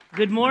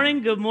Good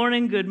morning, good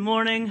morning, good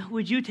morning.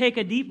 Would you take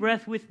a deep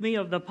breath with me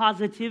of the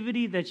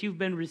positivity that you've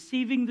been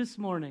receiving this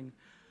morning?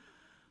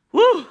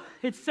 Woo!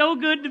 It's so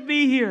good to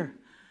be here.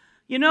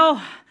 You know,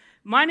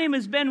 my name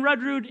is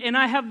Rudrud, and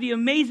I have the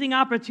amazing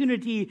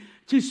opportunity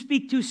to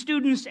speak to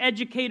students,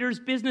 educators,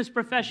 business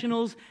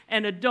professionals,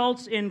 and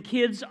adults and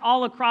kids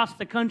all across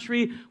the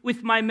country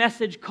with my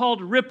message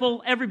called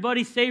Ripple.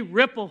 Everybody say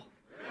Ripple.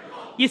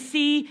 Ripple. You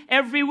see,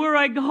 everywhere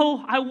I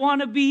go, I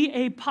want to be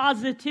a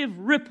positive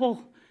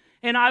ripple.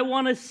 And I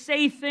want to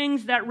say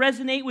things that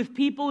resonate with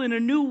people in a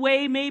new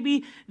way.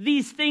 Maybe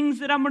these things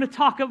that I'm going to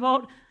talk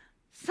about,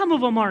 some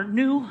of them aren't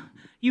new.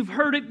 You've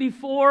heard it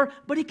before,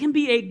 but it can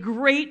be a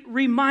great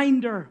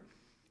reminder.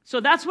 So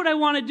that's what I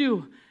want to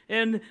do.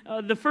 And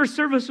the first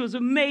service was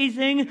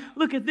amazing.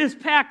 Look at this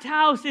packed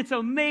house. It's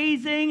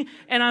amazing.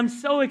 And I'm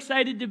so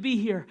excited to be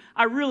here.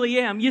 I really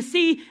am. You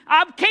see,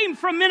 I came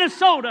from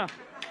Minnesota.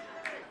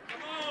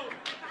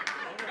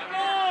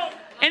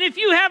 And if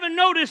you haven't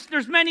noticed,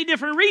 there's many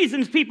different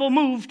reasons people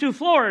move to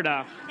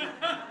Florida.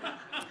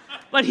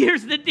 But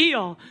here's the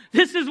deal.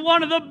 This is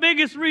one of the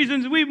biggest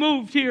reasons we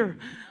moved here.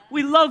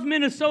 We love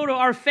Minnesota.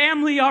 Our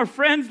family, our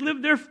friends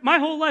lived there my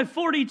whole life,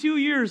 42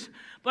 years.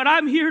 But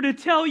I'm here to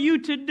tell you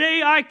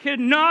today I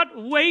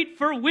cannot wait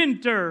for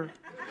winter.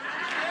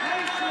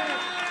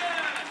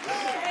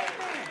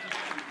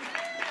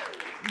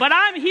 But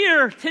I'm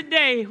here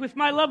today with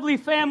my lovely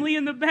family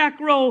in the back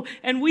row,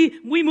 and we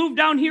moved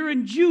down here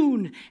in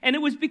June, and it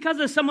was because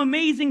of some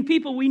amazing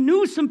people. We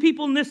knew some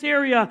people in this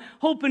area.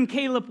 Hope and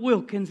Caleb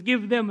Wilkins,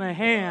 give them a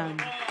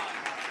hand.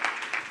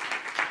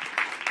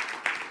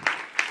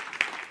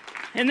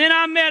 And then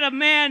I met a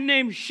man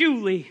named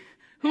Shuley,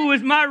 who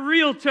was my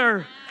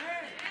realtor,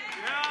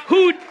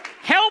 who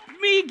helped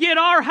me get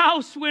our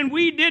house when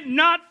we did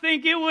not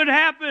think it would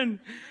happen,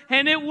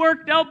 and it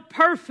worked out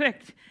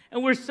perfect.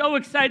 And we're so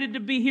excited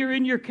to be here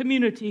in your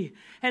community.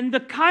 And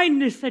the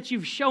kindness that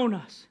you've shown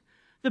us.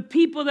 The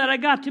people that I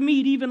got to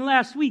meet even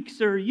last week,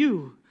 sir,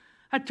 you.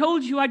 I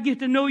told you I'd get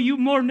to know you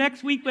more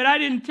next week, but I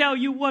didn't tell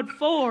you what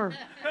for.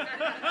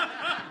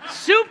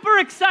 Super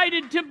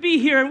excited to be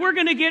here, and we're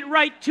going to get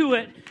right to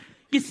it.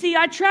 You see,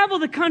 I travel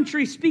the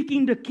country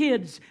speaking to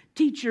kids,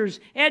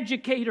 teachers,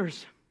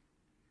 educators,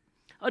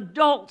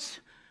 adults,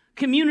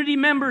 community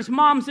members,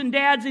 moms and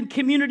dads, and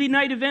community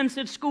night events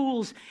at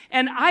schools.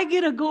 And I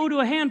get to go to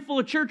a handful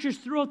of churches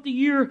throughout the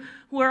year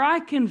where I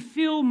can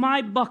fill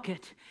my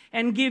bucket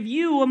and give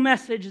you a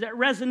message that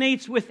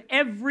resonates with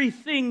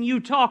everything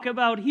you talk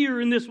about here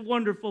in this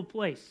wonderful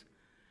place.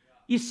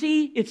 You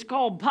see, it's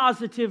called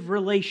positive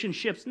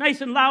relationships.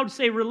 Nice and loud,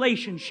 say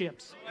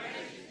relationships.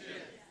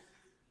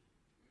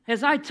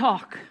 As I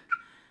talk,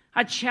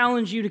 I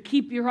challenge you to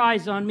keep your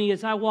eyes on me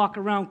as I walk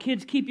around.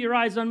 Kids, keep your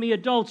eyes on me.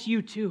 Adults,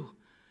 you too.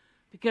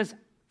 Because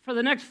for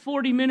the next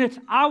 40 minutes,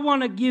 I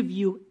want to give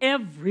you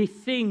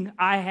everything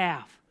I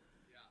have.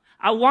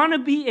 I want to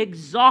be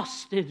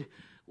exhausted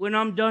when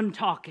I'm done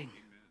talking.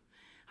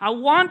 I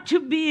want to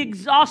be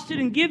exhausted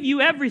and give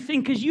you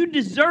everything because you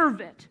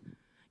deserve it.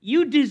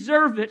 You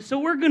deserve it. So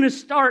we're going to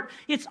start.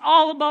 It's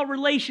all about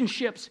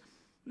relationships.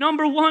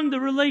 Number one, the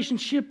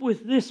relationship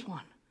with this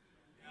one.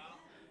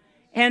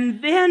 And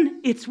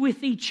then it's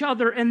with each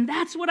other. And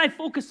that's what I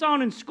focus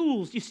on in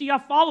schools. You see, I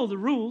follow the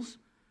rules.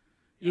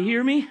 You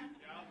hear me?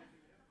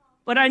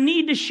 But I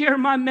need to share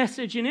my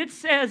message, and it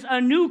says, a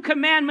new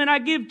commandment I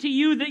give to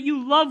you, that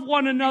you love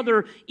one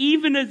another,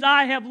 even as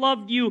I have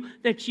loved you,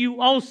 that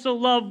you also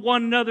love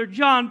one another.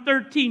 John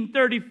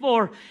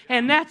 13:34.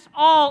 And that's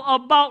all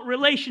about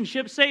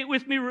relationships. Say it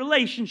with me,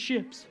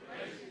 relationships.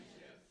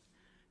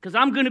 Because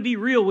I'm going to be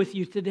real with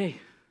you today.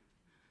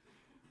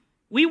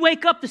 We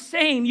wake up the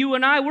same, you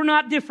and I, we're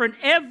not different.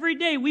 Every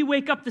day we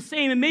wake up the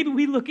same, and maybe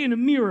we look in a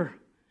mirror,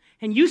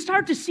 and you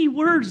start to see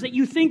words that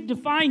you think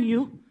define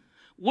you.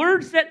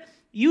 Words that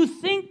you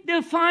think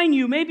define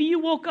you. Maybe you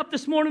woke up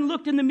this morning,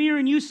 looked in the mirror,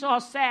 and you saw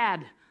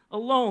sad,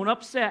 alone,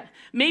 upset.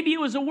 Maybe it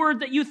was a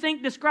word that you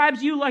think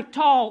describes you like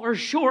tall or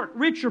short,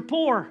 rich or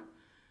poor.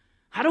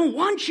 I don't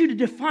want you to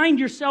define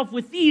yourself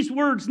with these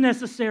words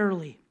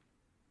necessarily.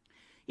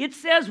 It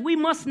says we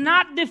must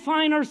not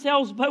define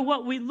ourselves by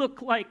what we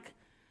look like,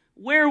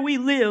 where we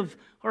live,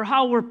 or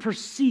how we're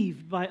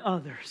perceived by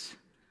others.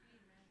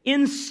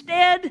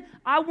 Instead,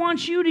 I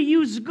want you to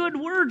use good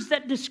words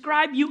that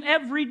describe you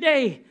every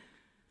day.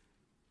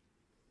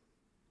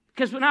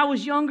 Because when I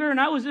was younger and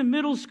I was in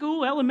middle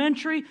school,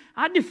 elementary,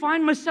 I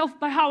defined myself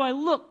by how I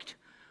looked,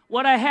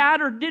 what I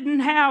had or didn't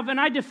have, and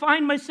I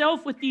defined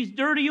myself with these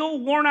dirty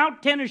old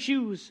worn-out tennis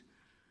shoes.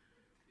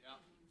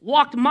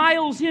 Walked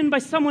miles in by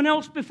someone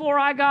else before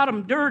I got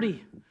them,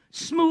 dirty,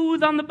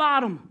 smooth on the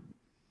bottom.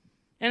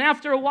 And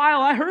after a while,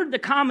 I heard the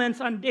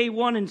comments on day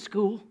one in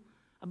school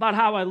about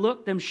how I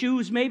looked, them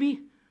shoes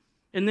maybe.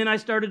 And then I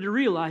started to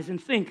realize and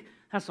think,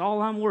 that's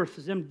all I'm worth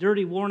is them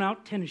dirty,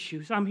 worn-out tennis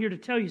shoes. I'm here to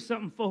tell you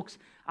something, folks.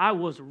 I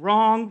was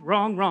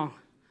wrong.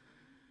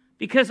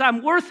 Because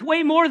I'm worth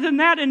way more than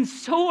that, and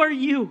so are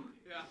you.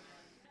 Yeah.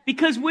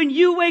 Because when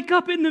you wake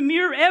up in the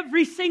mirror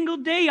every single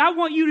day, I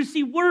want you to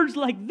see words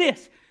like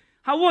this.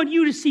 I want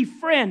you to see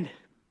friend.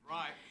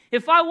 Right.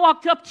 If I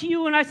walked up to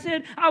you and I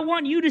said, I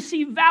want you to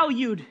see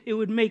valued, it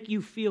would make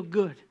you feel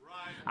good.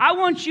 I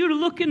want you to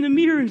look in the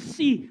mirror and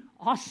see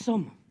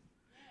awesome,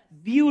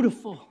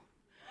 beautiful,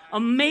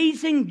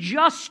 amazing,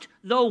 just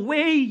the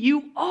way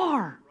you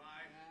are.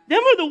 Them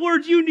are the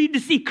words you need to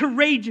see.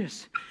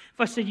 Courageous. If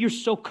I said, you're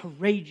so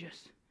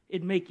courageous,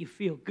 it'd make you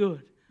feel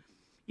good.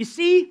 You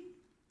see,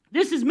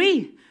 this is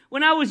me.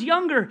 When I was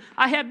younger,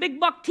 I had big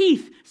buck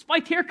teeth,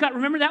 spiked haircut.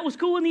 Remember that was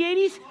cool in the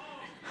 80s?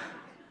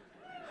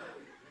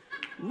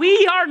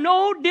 We are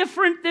no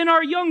different than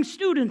our young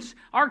students,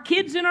 our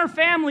kids in our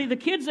family, the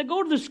kids that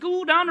go to the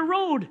school down the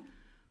road.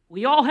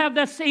 We all have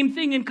that same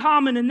thing in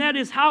common, and that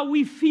is how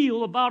we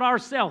feel about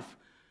ourselves.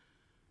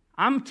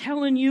 I'm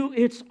telling you,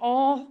 it's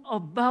all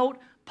about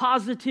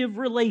positive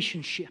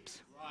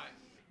relationships. Right.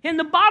 And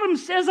the bottom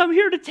says, I'm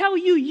here to tell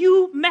you,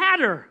 you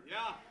matter.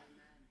 Yeah.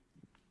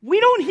 We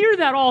don't hear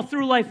that all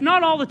through life,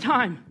 not all the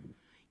time.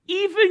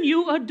 Even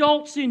you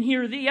adults in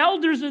here, the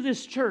elders of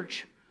this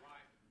church,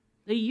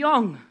 the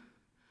young,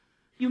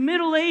 you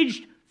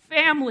middle-aged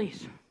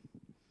families,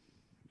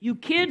 you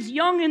kids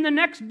young in the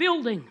next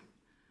building,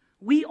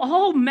 we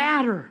all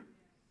matter.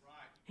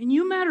 And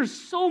you matter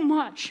so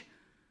much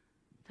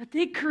that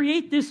they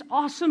create this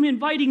awesome,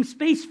 inviting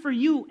space for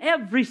you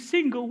every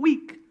single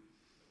week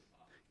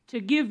to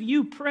give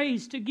you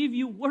praise, to give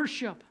you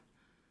worship,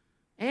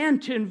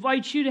 and to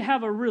invite you to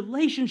have a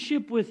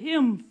relationship with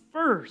Him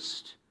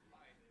first.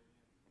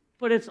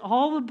 But it's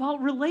all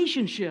about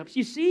relationships.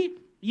 You see,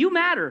 you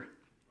matter.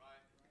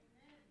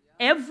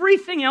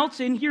 Everything else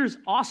in here is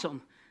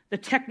awesome. The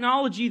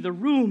technology, the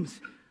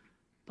rooms.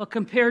 But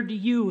compared to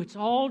you, it's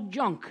all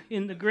junk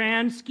in the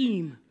grand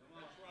scheme.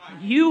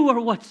 You are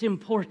what's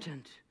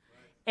important.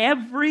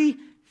 Every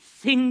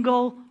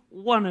single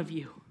one of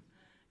you.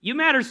 You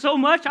matter so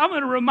much, I'm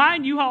going to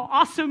remind you how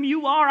awesome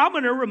you are. I'm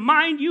going to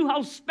remind you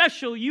how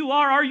special you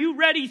are. Are you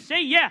ready?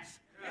 Say yes.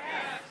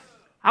 Yes.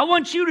 I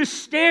want you to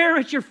stare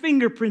at your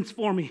fingerprints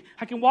for me.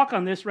 I can walk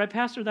on this, right,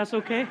 Pastor? That's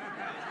okay?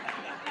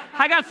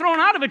 I got thrown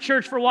out of a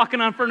church for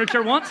walking on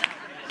furniture once.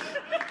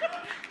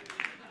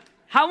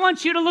 I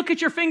want you to look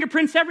at your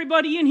fingerprints.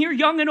 Everybody in here,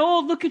 young and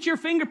old, look at your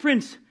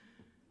fingerprints.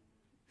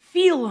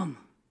 Feel them.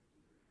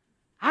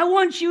 I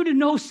want you to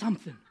know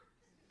something.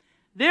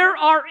 There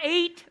are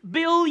 8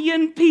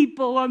 billion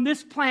people on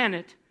this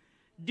planet.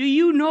 Do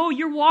you know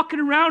you're walking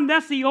around,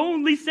 that's the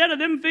only set of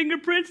them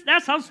fingerprints?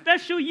 That's how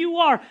special you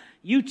are.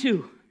 You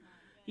too.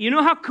 You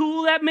know how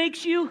cool that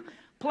makes you?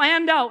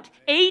 Planned out.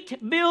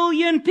 8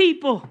 billion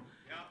people.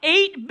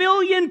 8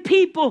 billion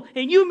people.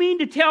 And you mean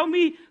to tell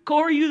me,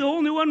 Corey, you're the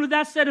only one with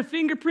that set of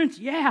fingerprints?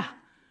 Yeah.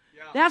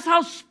 That's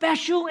how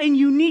special and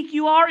unique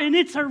you are. And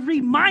it's a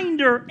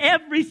reminder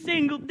every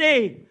single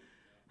day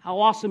how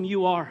awesome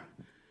you are.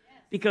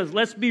 Because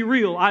let's be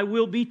real, I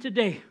will be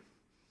today.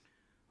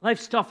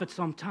 Life's tough at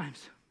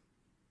sometimes.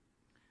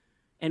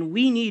 And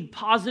we need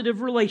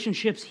positive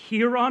relationships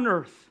here on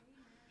earth.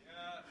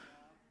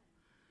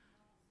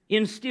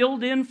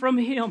 Instilled in from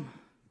Him.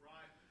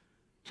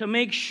 To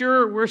make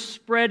sure we're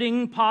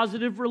spreading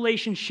positive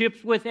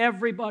relationships with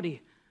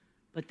everybody.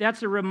 But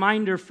that's a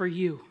reminder for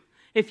you.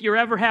 If you're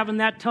ever having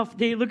that tough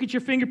day, look at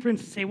your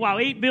fingerprints and say, wow,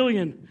 8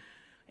 billion.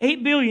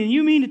 8 billion,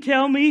 you mean to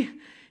tell me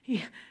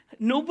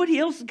nobody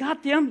else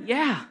got them?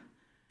 Yeah.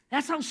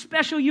 That's how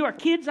special you are.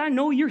 Kids, I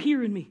know you're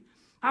hearing me.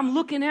 I'm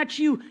looking at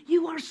you.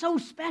 You are so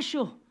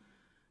special.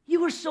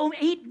 You are so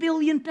 8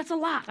 billion. That's a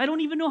lot. I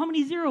don't even know how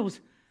many zeros.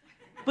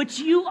 But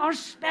you are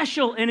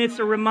special, and it's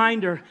a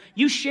reminder.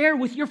 You share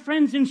with your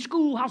friends in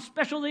school how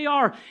special they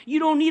are. You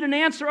don't need an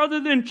answer other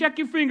than check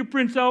your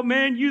fingerprints out,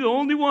 man. You're the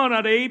only one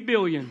out of 8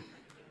 billion.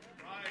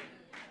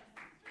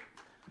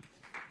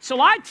 So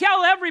I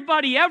tell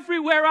everybody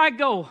everywhere I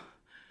go,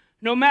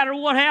 no matter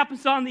what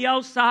happens on the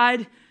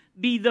outside,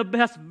 be the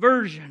best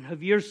version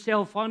of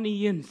yourself on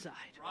the inside.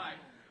 Right.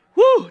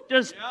 Whew,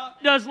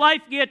 does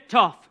life get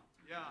tough?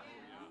 Yeah.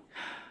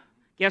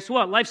 Guess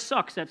what? Life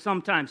sucks at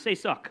some time. Say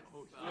suck.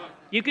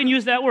 You can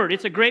use that word.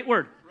 It's a great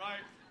word. Right.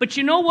 But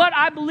you know what?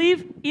 I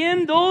believe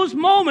in those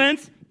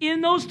moments,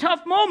 in those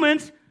tough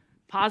moments,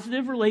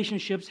 positive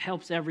relationships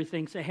helps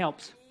everything. Say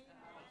helps.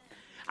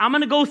 I'm going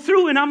to go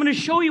through and I'm going to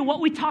show you what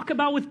we talk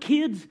about with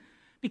kids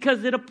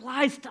because it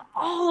applies to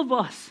all of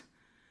us.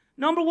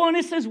 Number one,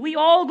 it says we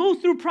all go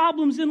through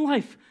problems in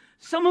life.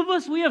 Some of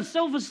us, we have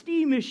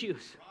self-esteem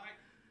issues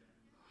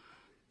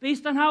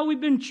based on how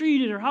we've been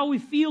treated or how we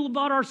feel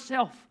about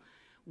ourselves.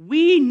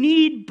 We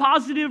need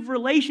positive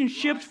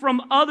relationships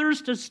from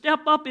others to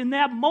step up in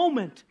that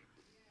moment.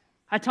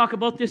 I talk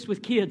about this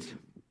with kids.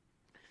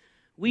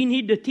 We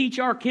need to teach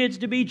our kids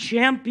to be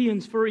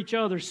champions for each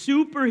other,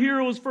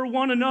 superheroes for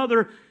one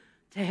another,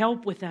 to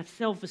help with that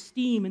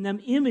self-esteem and them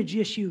image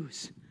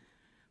issues.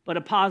 But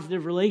a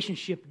positive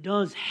relationship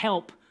does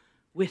help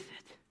with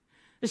it.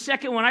 The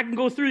second one, I can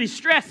go through these: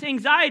 stress,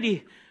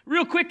 anxiety.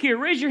 Real quick here,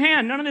 raise your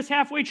hand. None of this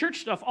halfway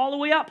church stuff, all the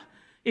way up,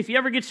 if you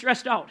ever get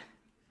stressed out.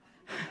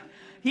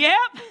 Yep.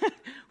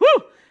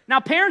 Woo. Now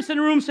parents in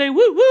the room say,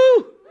 woo,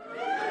 woo.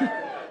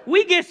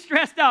 We get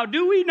stressed out,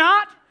 do we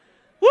not?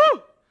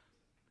 Woo.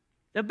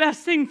 The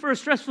best thing for a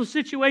stressful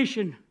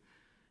situation,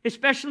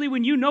 especially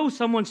when you know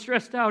someone's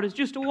stressed out, is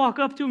just to walk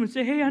up to them and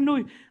say, hey, I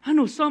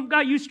know something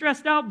got you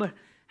stressed out, but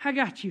I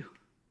got you.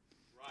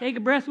 Right. Take a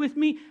breath with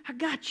me. I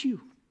got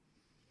you.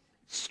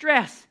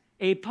 Stress,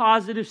 a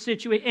positive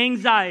situation.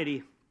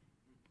 Anxiety.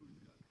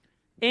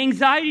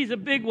 Anxiety is a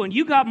big one.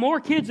 You got more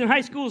kids in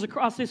high schools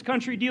across this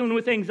country dealing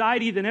with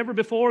anxiety than ever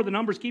before. The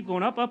numbers keep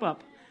going up, up,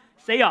 up.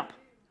 Stay up.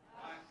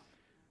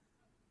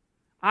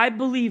 I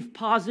believe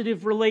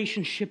positive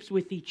relationships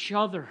with each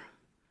other.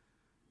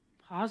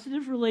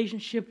 Positive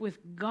relationship with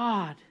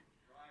God.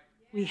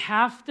 We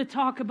have to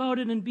talk about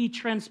it and be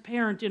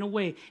transparent in a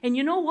way. And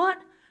you know what?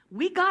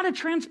 We got a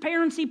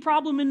transparency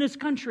problem in this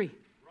country.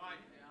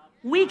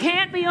 We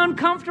can't be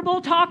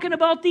uncomfortable talking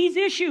about these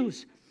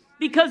issues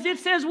because it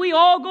says we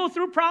all go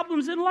through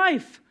problems in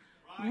life.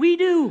 We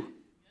do.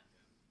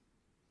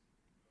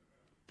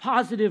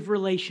 Positive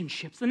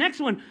relationships. The next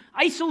one,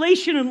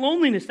 isolation and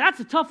loneliness. That's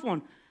a tough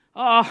one.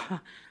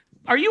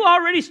 Are you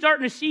already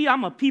starting to see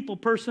I'm a people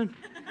person?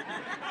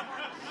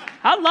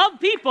 I love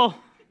people.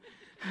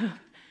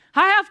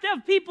 I have to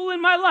have people in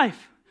my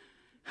life.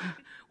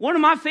 One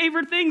of my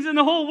favorite things in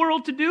the whole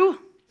world to do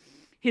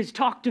is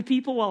talk to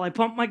people while I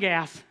pump my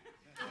gas.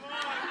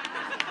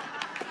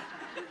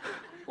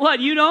 What,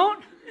 you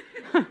don't?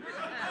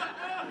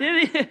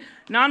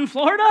 Not in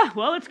Florida?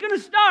 Well, it's going to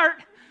start.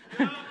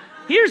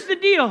 Here's the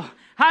deal.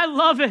 I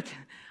love it.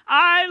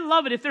 I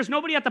love it. If there's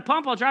nobody at the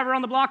pump, I'll drive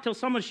around the block till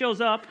someone shows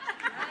up.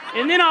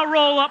 And then I'll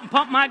roll up and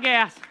pump my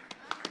gas.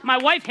 My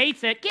wife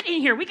hates it. Get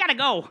in here. We got to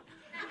go.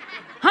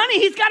 Honey,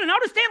 he's got an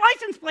out-of-state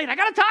license plate. I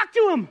got to talk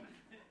to him.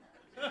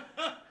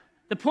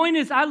 The point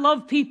is, I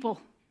love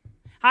people.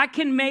 I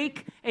can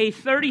make a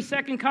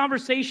 30-second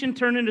conversation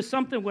turn into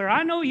something where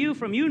I know you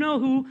from you know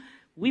who.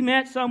 We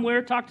met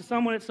somewhere, talked to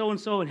someone at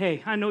so-and-so, and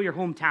hey, I know your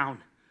hometown.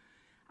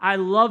 I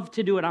love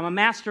to do it. I'm a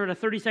master at a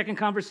 30-second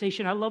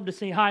conversation. I love to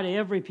say hi to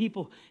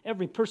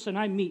every person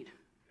I meet.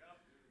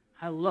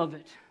 I love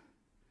it.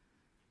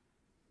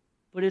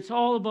 But it's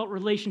all about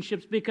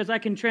relationships because I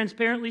can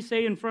transparently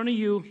say in front of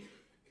you,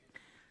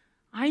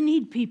 I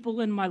need people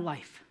in my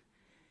life.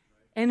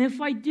 And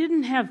if I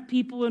didn't have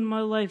people in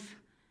my life,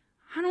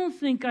 I don't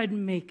think I'd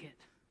make it.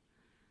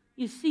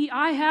 You see,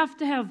 I have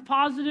to have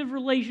positive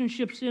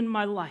relationships in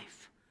my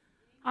life.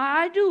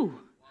 I do.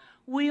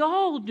 We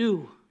all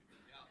do.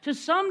 To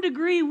some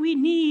degree, we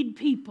need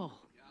people.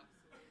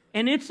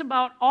 And it's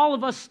about all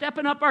of us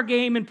stepping up our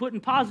game and putting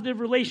positive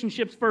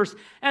relationships first.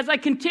 As I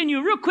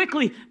continue, real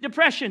quickly,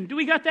 depression. Do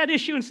we got that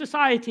issue in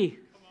society?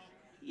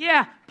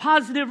 Yeah,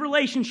 positive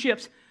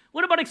relationships.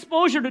 What about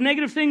exposure to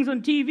negative things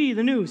on TV,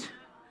 the news?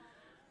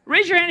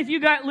 Raise your hand if you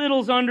got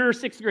littles under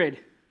 6th grade.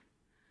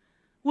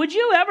 Would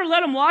you ever let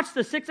them watch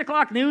the 6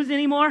 o'clock news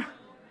anymore?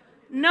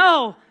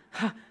 No.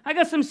 I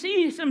got some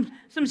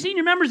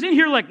senior members in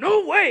here like,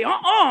 no way,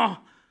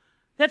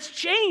 That's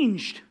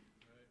changed.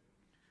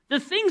 The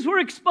things we're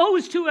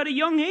exposed to at a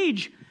young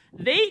age,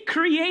 they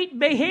create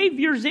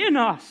behaviors in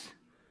us.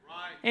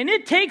 Right. And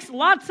it takes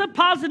lots of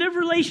positive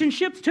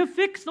relationships to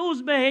fix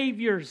those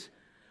behaviors.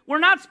 We're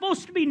not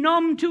supposed to be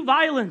numb to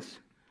violence.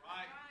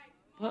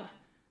 Right.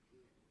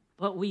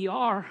 But we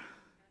are.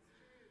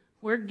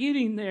 We're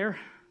getting there.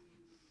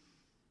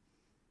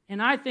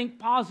 And I think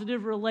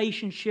positive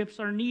relationships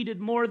are needed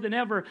more than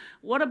ever.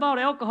 What about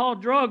alcohol,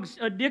 drugs,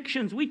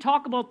 addictions? We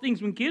talk about things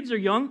when kids are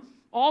young.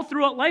 All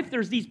throughout life,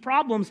 there's these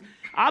problems.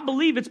 I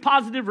believe it's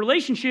positive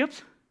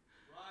relationships.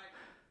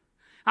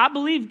 Right. I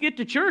believe get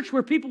to church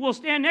where people will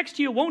stand next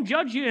to you, won't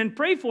judge you, and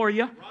pray for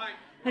you. Right.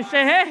 And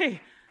say,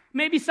 hey,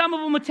 maybe some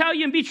of them will tell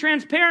you and be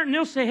transparent, and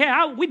they'll say,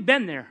 hey, we've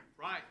been there.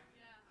 Right.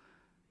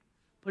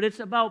 But it's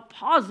about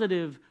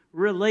positive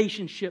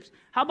relationships.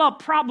 How about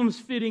problems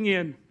fitting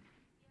in?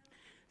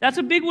 That's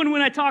a big one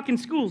when I talk in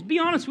schools. Be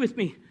honest with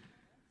me.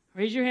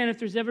 Raise your hand if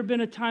there's ever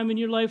been a time in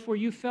your life where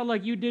you felt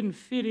like you didn't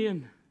fit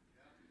in.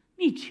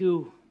 Me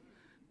too.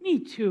 Me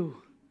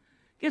too.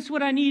 Guess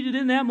what I needed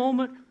in that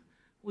moment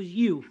was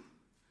you.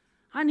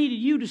 I needed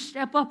you to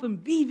step up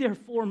and be there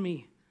for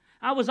me.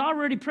 I was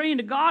already praying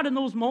to God in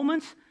those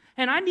moments,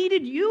 and I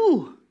needed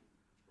you.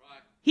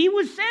 Right. He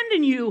was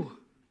sending you.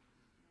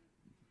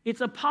 It's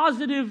a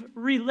positive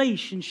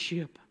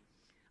relationship.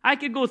 I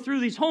could go through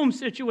these. Home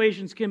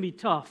situations can be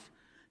tough.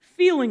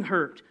 Feeling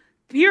hurt.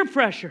 Peer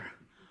pressure.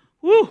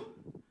 Woo!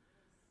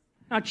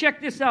 Now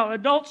check this out.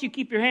 Adults, you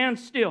keep your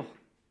hands still.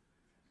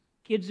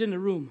 Kids in the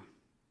room,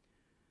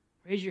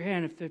 raise your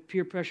hand if the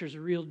peer pressure is a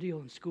real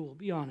deal in school.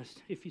 Be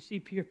honest. If you see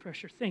peer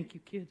pressure, thank you,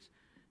 kids.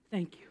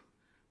 Thank you.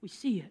 We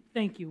see it.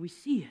 Thank you. We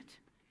see it.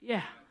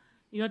 Yeah.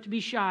 You don't have to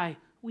be shy.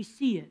 We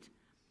see it.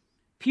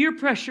 Peer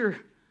pressure,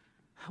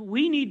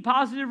 we need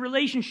positive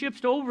relationships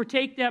to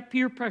overtake that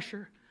peer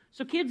pressure.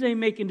 So kids ain't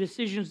making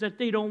decisions that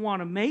they don't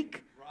want to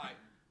make. Right.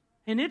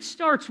 And it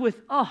starts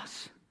with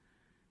us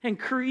and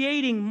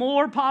creating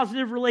more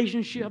positive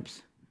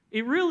relationships.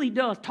 It really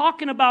does.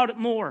 Talking about it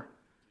more.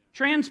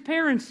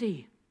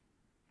 Transparency.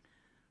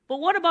 But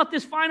what about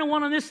this final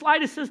one on this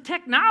slide? It says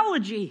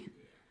technology.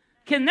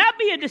 Can that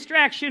be a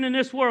distraction in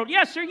this world?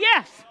 Yes or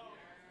yes?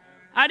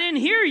 I didn't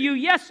hear you,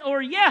 yes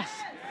or yes.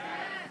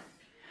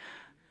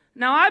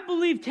 Now, I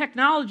believe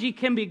technology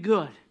can be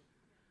good.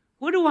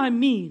 What do I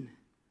mean?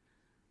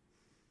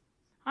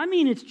 I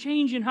mean it's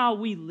changing how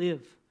we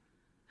live.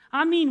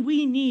 I mean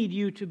we need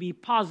you to be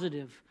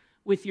positive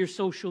with your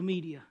social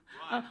media.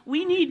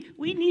 We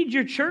need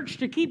your church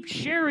to keep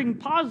sharing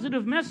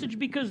positive message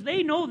because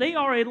they know they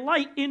are a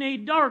light in a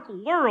dark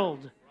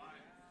world.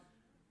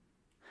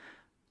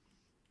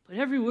 But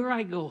everywhere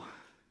I go,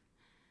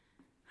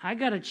 I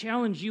got to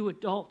challenge you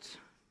adults.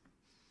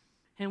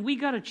 And we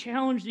got to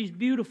challenge these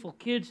beautiful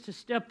kids to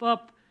step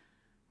up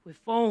with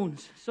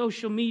phones,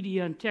 social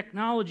media, and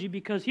technology,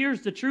 because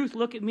here's the truth.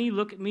 Look at me,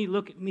 look at me,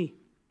 look at me.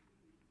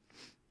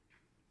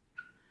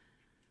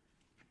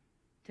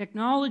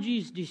 Technology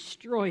is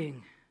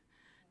destroying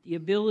the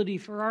ability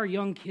for our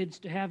young kids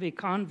to have a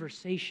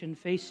conversation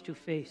face to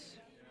face.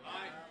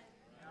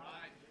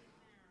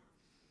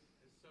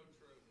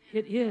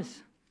 It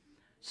is.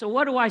 So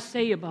what do I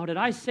say about it?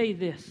 I say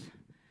this.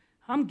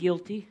 I'm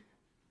guilty.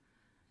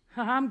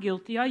 I'm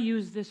guilty. I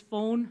use this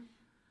phone,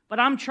 but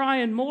I'm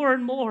trying more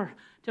and more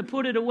to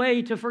put it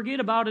away, to forget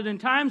about it in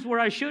times where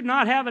I should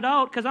not have it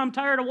out because I'm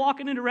tired of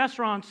walking into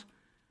restaurants,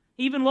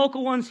 even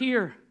local ones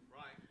here.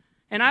 Right.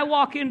 And I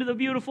walk into the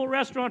beautiful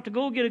restaurant to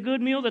go get a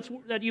good meal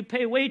that you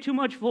pay way too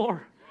much for.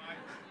 Right.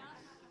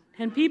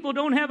 And people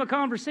don't have a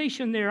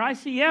conversation there. I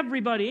see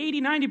everybody,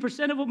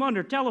 80-90% of them on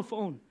their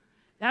telephone.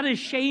 That is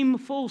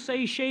shameful.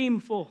 Say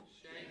shameful.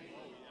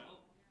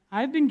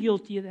 I've been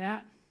guilty of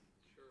that.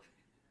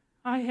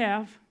 I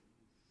have.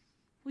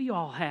 We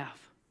all have.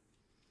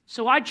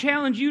 So I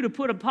challenge you to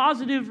put a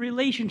positive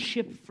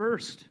relationship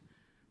first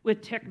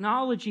with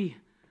technology.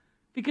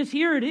 Because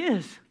here it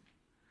is.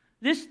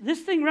 This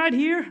thing right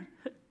here,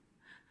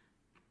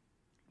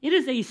 it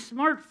is a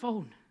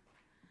smartphone.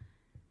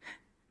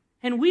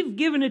 And we've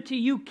given it to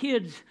you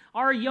kids,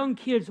 our young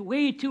kids,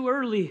 way too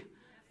early.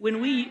 When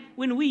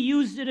we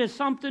used it as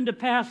something to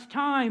pass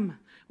time.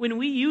 When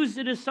we used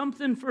it as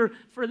something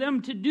for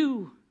them to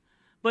do.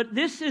 But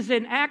this is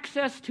an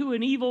access to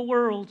an evil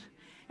world.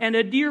 And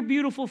a dear,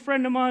 beautiful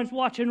friend of mine is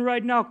watching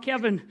right now,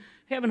 Kevin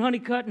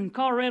Honeycutt in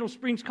Colorado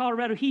Springs,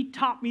 Colorado. He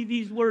taught me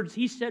these words.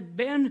 He said,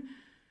 Ben,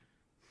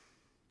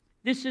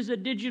 this is a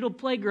digital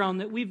playground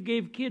that we've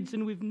gave kids,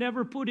 and we've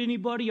never put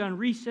anybody on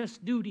recess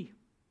duty.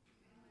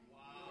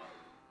 Wow.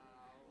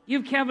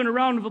 Give Kevin a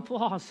round of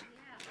applause.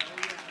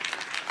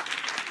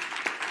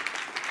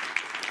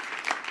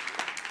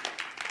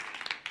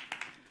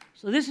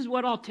 So this is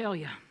what I'll tell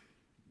you.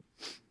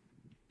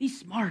 Be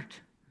smart.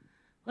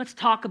 Let's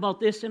talk about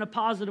this in a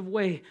positive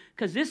way,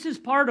 because this is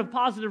part of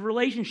positive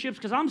relationships,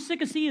 because I'm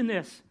sick of seeing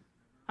this.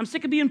 I'm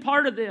sick of being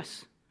part of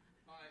this.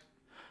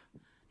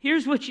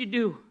 Here's what you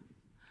do.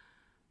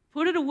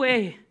 Put it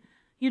away.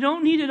 You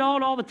don't need it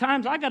all the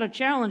times. I got a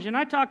challenge, and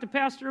I talked to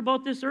Pastor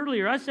about this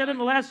earlier. I said in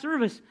the last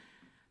service,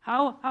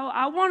 how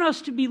I want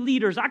us to be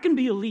leaders. I can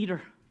be a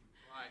leader.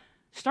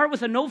 Start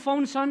with a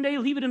no-phone Sunday,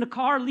 leave it in the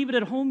car, leave it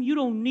at home. You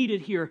don't need it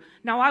here.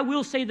 Now, I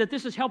will say that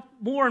this has helped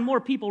more and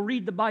more people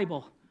read the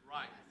Bible.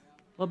 Right.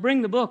 Well,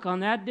 bring the book on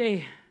that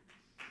day.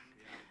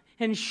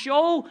 And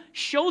show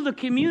the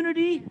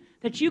community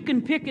that you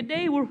can pick a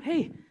day where,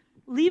 hey,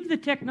 leave the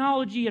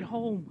technology at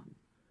home.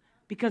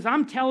 Because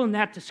I'm telling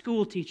that to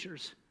school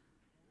teachers.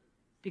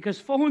 Because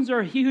phones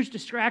are a huge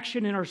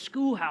distraction in our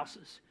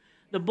schoolhouses.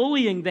 The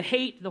bullying, the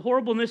hate, the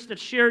horribleness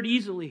that's shared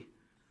easily.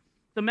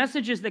 The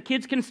messages that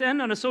kids can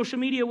send on a social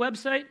media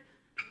website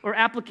or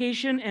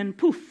application, and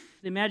poof,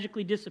 they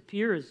magically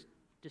disappear is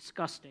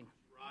disgusting.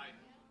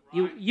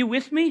 Right. You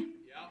with me? Yep.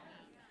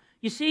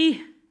 You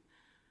see,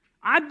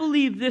 I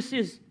believe this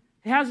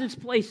has its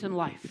place in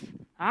life.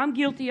 I'm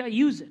guilty, I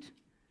use it.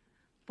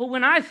 But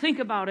when I think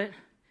about it,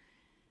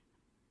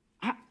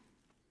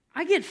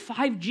 I get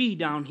 5G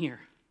down here.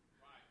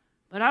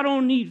 But I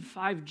don't need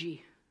 5G.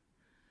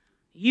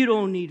 You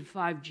don't need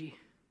 5G.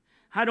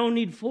 I don't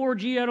need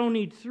 4G, I don't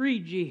need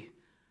 3G.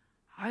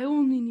 I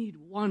only need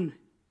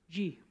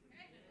 1G.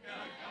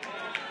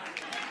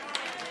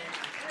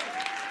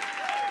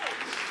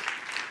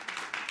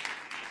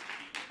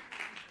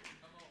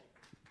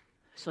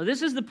 So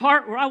this is the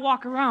part where I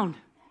walk around.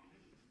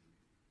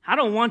 I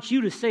don't want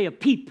you to say a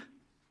peep.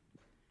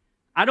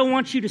 I don't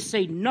want you to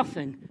say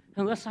nothing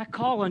unless I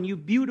call on you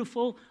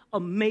beautiful,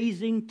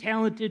 amazing,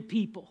 talented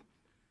people.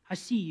 I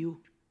see you.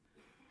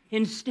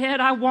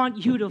 Instead, I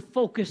want you to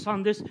focus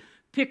on this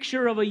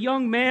picture of a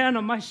young man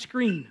on my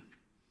screen.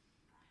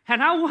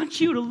 And I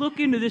want you to look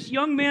into this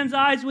young man's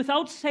eyes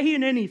without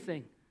saying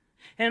anything.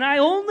 And I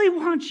only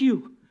want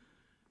you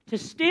to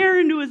stare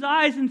into his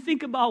eyes and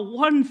think about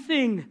one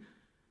thing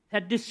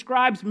that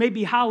describes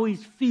maybe how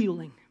he's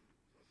feeling.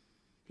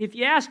 If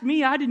you asked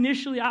me,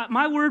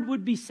 my word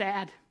would be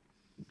sad.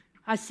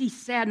 I see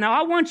sad. Now,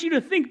 I want you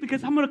to think,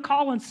 because I'm going to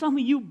call on some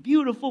of you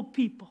beautiful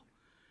people.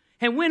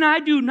 And when I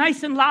do,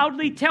 nice and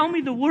loudly, tell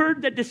me the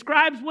word that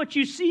describes what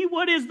you see.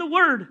 What is the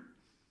word?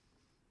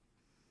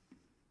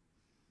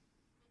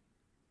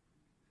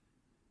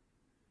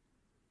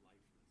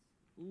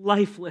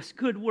 Lifeless.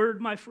 Good word,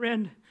 my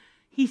friend.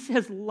 He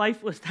says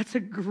lifeless. That's a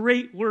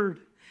great word.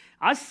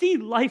 I see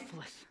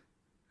lifeless.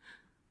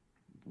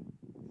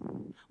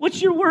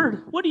 What's your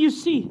word? What do you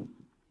see?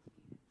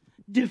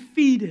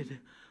 Defeated.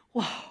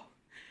 Wow.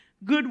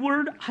 Good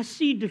word. I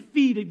see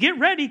defeated. Get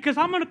ready because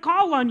I'm going to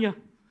call on you.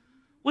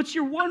 What's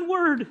your one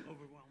word?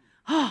 Overwhelmed.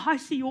 Oh, I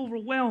see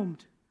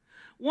overwhelmed.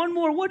 One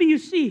more. What do you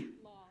see?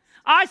 Lost.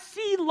 I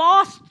see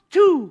lost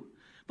too.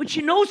 But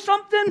you know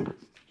something?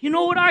 You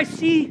know what I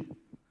see?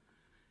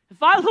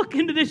 If I look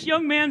into this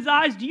young man's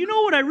eyes, do you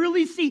know what I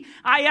really see?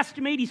 I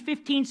estimate he's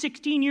 15,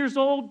 16 years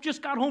old,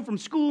 just got home from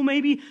school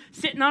maybe,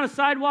 sitting on a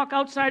sidewalk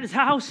outside his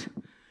house.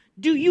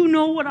 Do you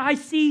know what I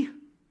see?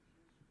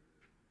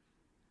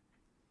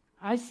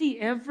 I see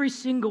every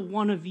single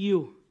one of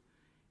you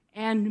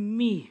and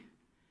me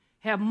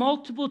have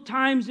multiple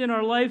times in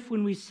our life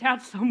when we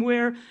sat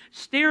somewhere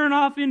staring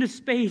off into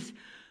space,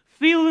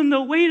 feeling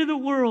the weight of the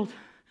world,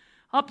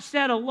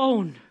 upset,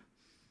 alone,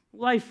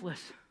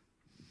 lifeless,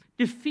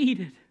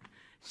 defeated,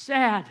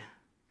 sad,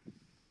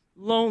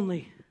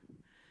 lonely.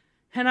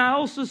 And I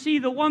also see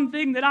the one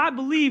thing that I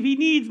believe he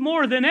needs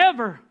more than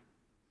ever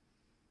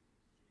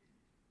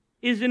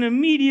is an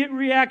immediate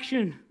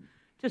reaction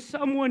to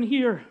someone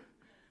here,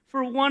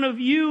 for one of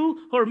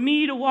you or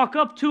me to walk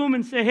up to him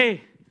and say,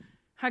 hey,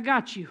 I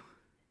got you.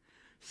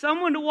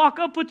 Someone to walk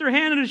up, put their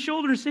hand on his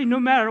shoulder and say, no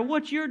matter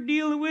what you're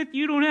dealing with,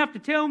 you don't have to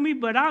tell me,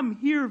 but I'm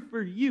here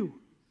for you.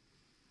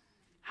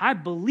 I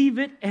believe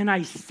it and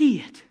I see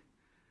it.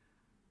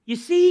 You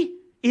see,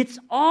 it's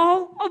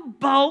all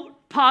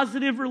about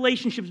positive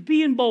relationships,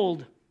 being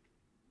bold.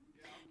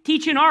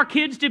 Teaching our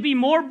kids to be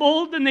more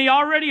bold than they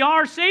already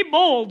are. Say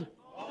bold.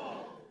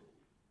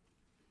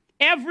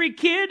 Every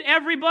kid,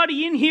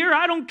 everybody in here,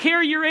 I don't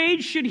care your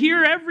age, should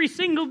hear every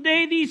single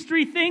day these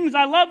three things.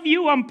 I love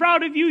you, I'm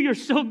proud of you, you're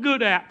so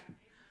good at.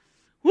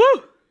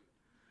 Woo!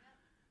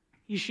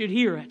 You should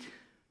hear it.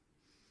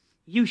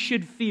 You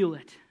should feel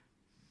it.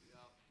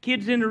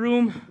 Kids in the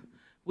room,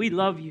 we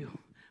love you.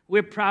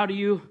 We're proud of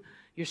you.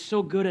 You're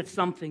so good at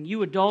something.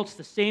 You adults,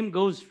 the same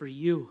goes for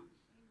you.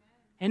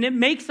 And it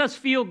makes us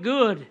feel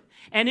good.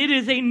 And it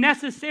is a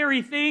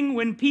necessary thing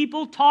when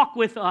people talk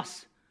with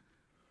us.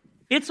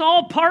 It's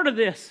all part of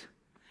this.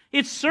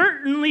 It's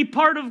certainly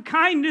part of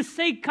kindness.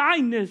 Say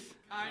kindness.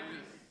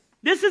 Kindness.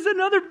 This is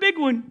another big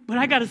one, but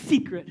I got a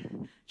secret.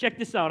 Check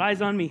this out.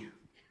 Eyes on me.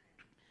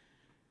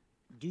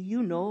 Do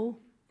you know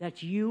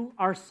that you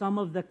are some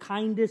of the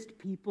kindest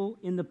people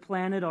in the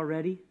planet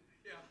already?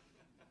 Yeah.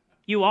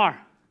 You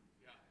are.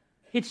 Yeah.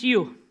 It's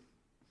you.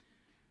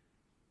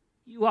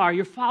 You are.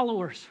 You're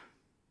followers.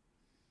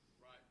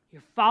 Right.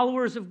 You're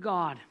followers of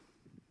God.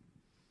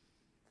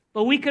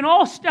 But we can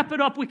all step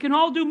it up. We can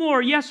all do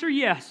more. Yes or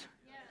yes?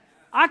 Yes.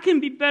 I can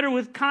be better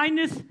with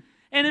kindness.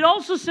 And it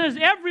also says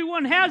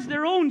everyone has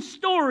their own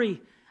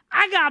story.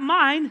 I got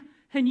mine,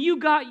 and you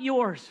got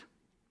yours.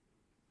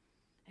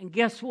 And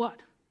guess what?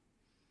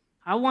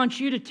 I want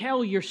you to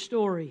tell your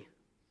story.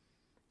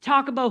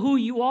 Talk about who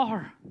you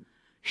are.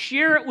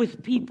 Share it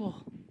with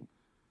people.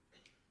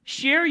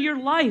 Share your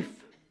life.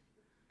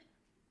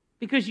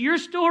 Because your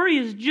story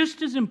is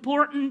just as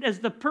important as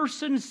the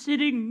person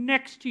sitting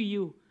next to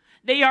you.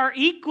 They are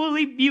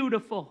equally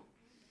beautiful,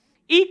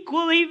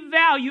 equally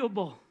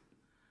valuable.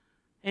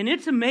 And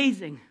it's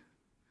amazing.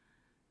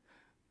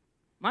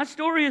 My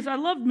story is I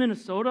loved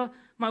Minnesota.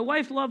 My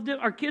wife loved it.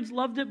 Our kids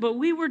loved it. But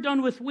we were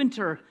done with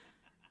winter.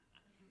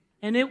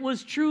 And it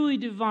was truly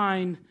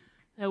divine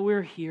that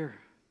we're here.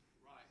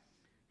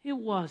 It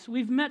was.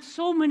 We've met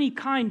so many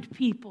kind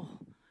people,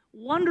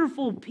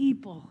 wonderful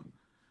people.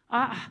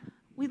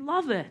 We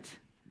love it.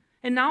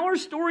 And now our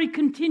story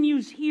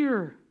continues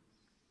here.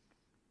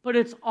 But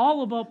it's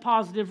all about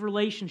positive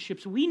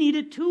relationships. We need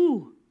it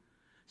too.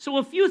 So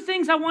a few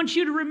things I want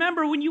you to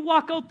remember when you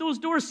walk out those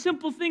doors,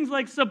 simple things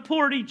like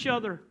support each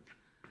other.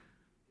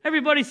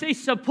 Everybody say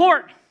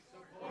support.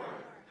 Support.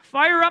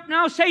 Fire up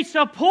now, say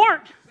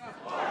support.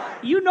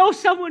 Support. You know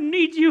someone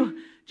needs you,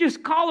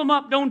 just call them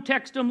up, don't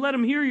text them, let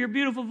them hear your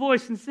beautiful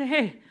voice and say,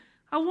 hey,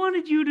 I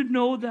wanted you to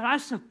know that I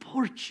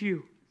support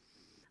you.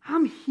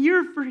 I'm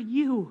here for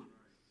you.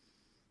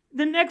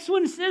 The next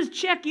one says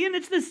check in.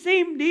 It's the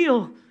same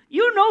deal.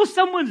 You know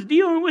someone's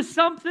dealing with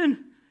something,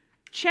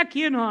 check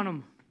in on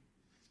them.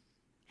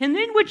 And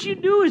then what you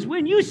do is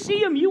when you see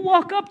them, you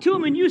walk up to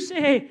them and you say,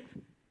 hey,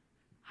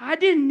 I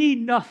didn't need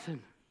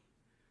nothing.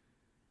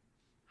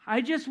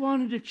 I just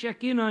wanted to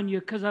check in on you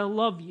because I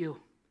love you.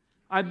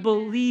 I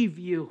believe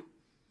you.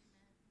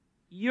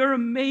 You're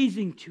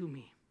amazing to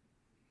me.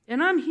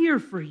 And I'm here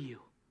for you.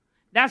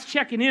 That's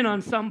checking in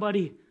on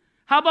somebody.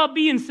 How about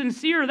being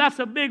sincere? That's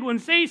a big one.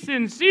 Say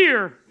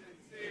sincere.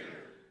 Sincere.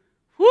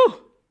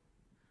 Whew.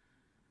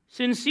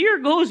 Sincere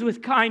goes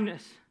with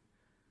kindness.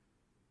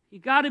 You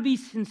got to be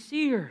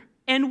sincere.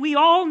 And we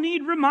all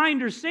need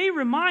reminders. Say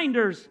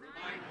reminders.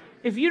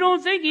 If you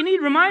don't think you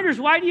need reminders,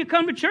 why do you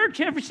come to church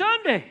every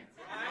Sunday?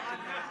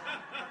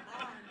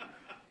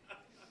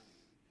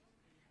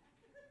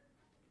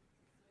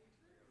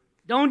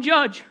 Don't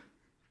judge.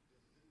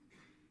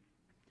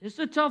 This is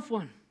a tough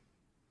one.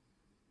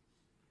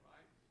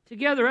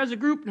 together as a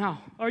group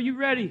now. Are you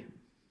ready?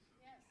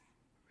 Yes.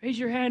 Raise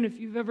your hand if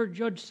you've ever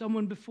judged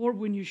someone before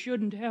when you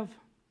shouldn't have.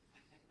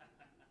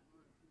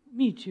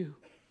 Me too.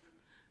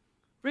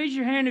 Raise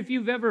your hand if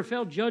you've ever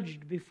felt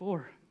judged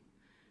before.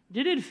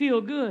 Did it feel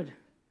good?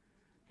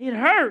 It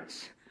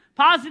hurts.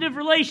 Positive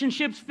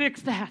relationships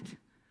fix that.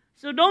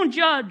 So don't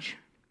judge.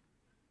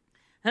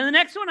 And the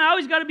next one I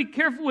always got to be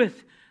careful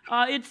with.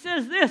 It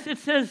says this. It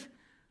says,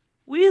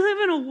 we live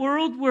in a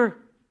world where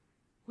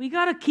we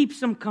got to keep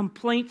some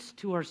complaints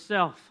to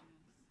ourselves.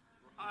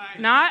 Right.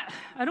 Now,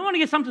 I don't want to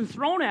get something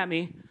thrown at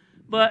me,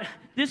 but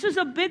this is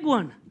a big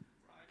one.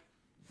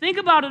 Think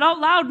about it out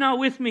loud now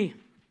with me.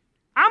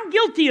 I'm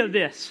guilty of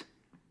this.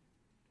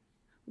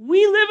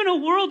 We live in a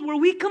world where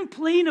we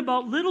complain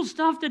about little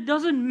stuff that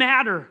doesn't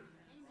matter.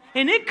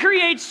 And it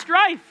creates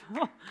strife.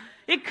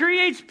 It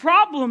creates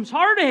problems,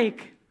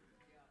 heartache.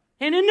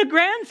 And in the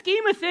grand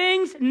scheme of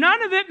things,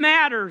 none of it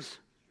matters.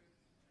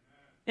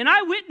 And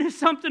I witnessed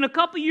something a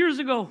couple years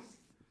ago.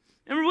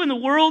 Remember when the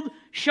world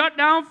shut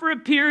down for a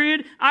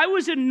period? I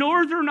was in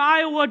northern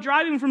Iowa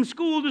driving from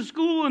school to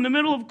school in the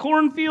middle of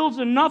cornfields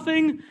and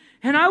nothing.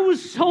 And I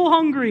was so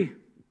hungry.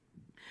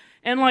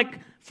 And like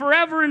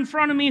forever in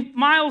front of me,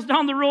 miles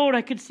down the road,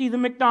 I could see the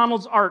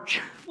McDonald's arch.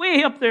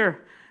 Way up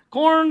there.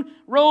 Corn,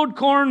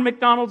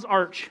 McDonald's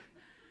arch.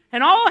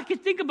 And all I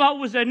could think about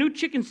was that new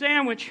chicken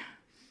sandwich.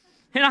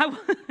 And I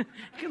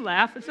can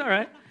laugh, it's all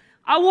right.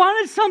 I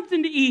wanted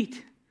something to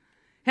eat.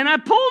 And I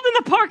pulled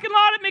in the parking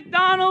lot at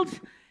McDonald's,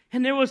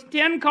 and there was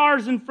 10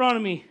 cars in front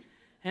of me.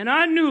 And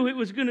I knew it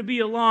was going to be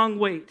a long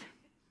wait.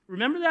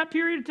 Remember that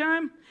period of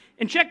time?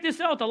 And check this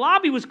out, the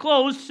lobby was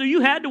closed, so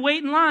you had to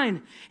wait in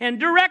line. And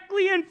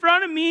directly in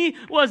front of me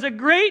was a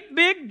great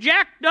big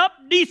jacked up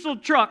diesel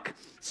truck,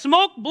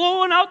 smoke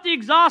blowing out the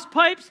exhaust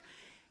pipes.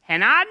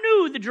 And I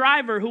knew the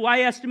driver, who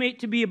I estimate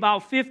to be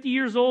about 50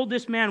 years old,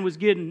 this man was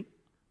getting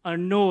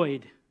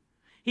annoyed.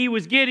 He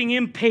was getting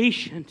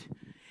impatient.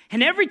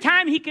 And every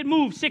time he could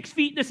move 6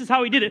 feet, this is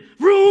how he did it.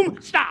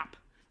 Vroom, stop.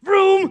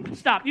 Vroom,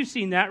 stop. You've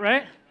seen that,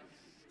 right?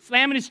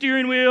 Slamming his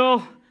steering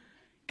wheel.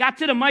 Got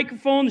to the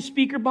microphone, the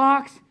speaker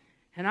box.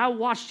 And I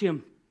watched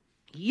him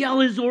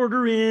yell his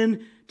order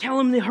in, tell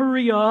him to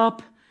hurry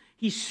up.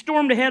 He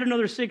stormed ahead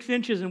another 6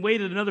 inches and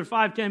waited another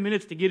 5-10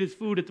 minutes to get his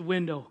food at the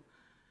window.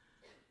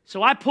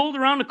 So I pulled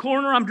around the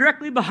corner. I'm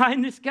directly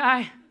behind this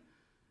guy.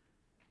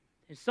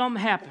 And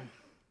something happened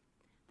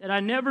that I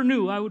never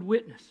knew I would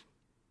witness.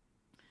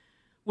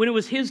 When it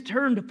was his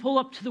turn to pull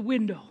up to the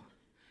window,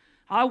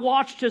 I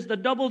watched as the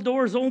double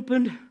doors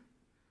opened,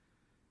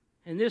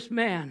 and this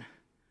man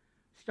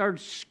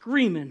started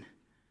screaming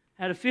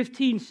at a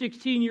 15,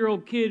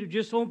 16-year-old kid who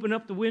just opened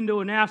up the window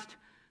and asked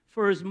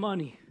for his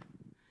money.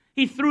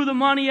 He threw the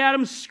money at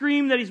him,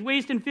 screamed that he's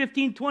wasting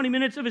 15, 20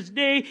 minutes of his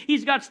day.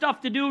 He's got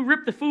stuff to do,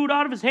 ripped the food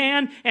out of his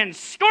hand, and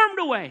stormed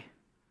away.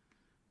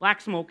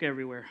 Black smoke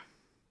everywhere.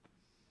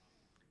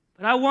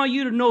 But I want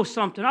you to know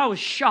something. I was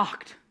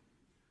shocked.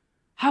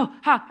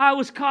 I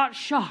was caught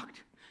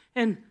shocked.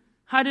 And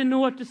I didn't know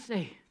what to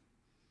say.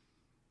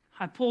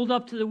 I pulled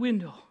up to the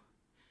window.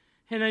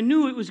 And I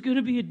knew it was going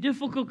to be a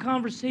difficult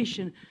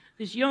conversation.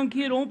 This young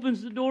kid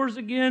opens the doors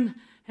again.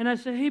 And I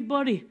said, hey,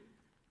 buddy,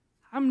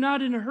 I'm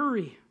not in a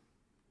hurry.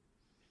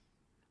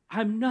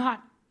 I'm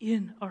not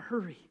in a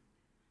hurry.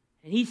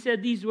 And he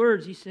said these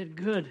words. He said,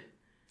 good.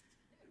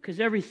 Because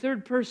every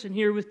third person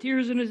here with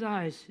tears in his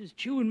eyes is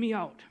chewing me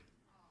out.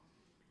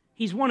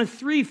 He's one of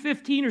 3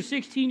 15 or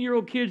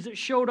 16-year-old kids that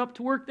showed up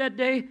to work that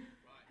day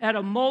at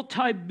a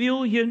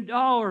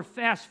multi-billion-dollar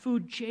fast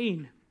food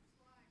chain.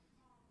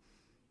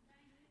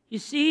 You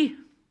see,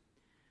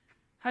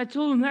 I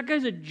told him, that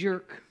guy's a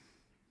jerk.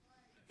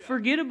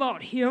 Forget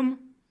about him.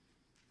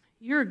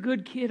 You're a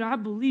good kid. I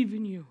believe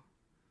in you.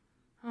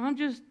 I'm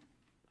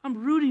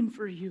rooting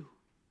for you.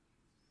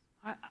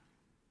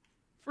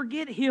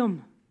 Forget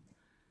him.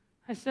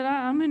 I said,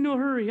 I'm in no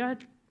hurry. I'm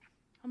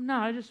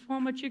not. I just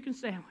want my chicken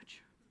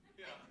sandwich.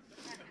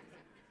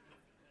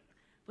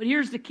 But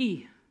here's the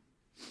key.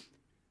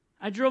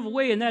 I drove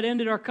away and that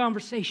ended our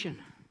conversation.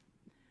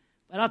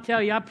 But I'll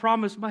tell you, I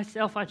promised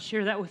myself I'd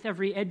share that with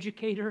every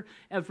educator,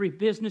 every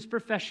business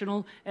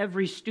professional,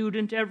 every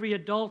student, every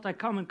adult I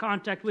come in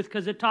contact with,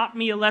 because it taught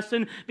me a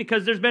lesson.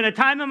 Because there's been a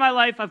time in my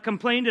life I've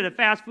complained at a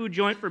fast food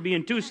joint for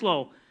being too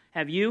slow.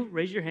 Have you?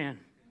 Raise your hand.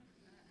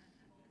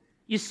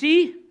 You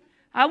see,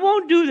 I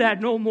won't do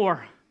that no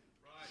more.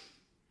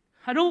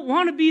 I don't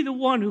want to be the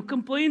one who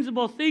complains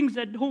about things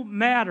that don't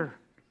matter.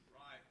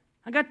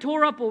 I got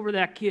tore up over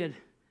that kid.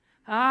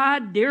 I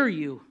dare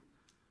you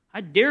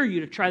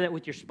to try that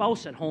with your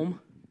spouse at home.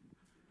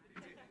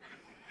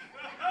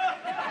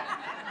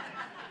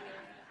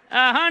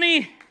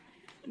 Honey,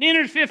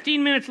 dinner's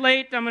 15 minutes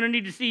late. I'm going to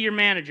need to see your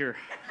manager.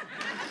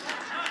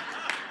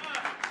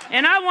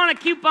 And I want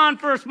a coupon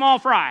for a small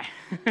fry.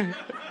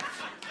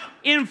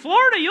 In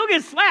Florida, you'll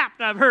get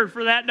slapped, I've heard,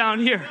 for that down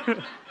here.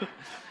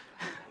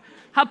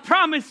 I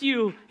promise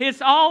you,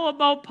 it's all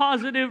about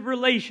positive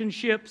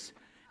relationships.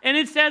 And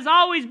it says,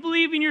 always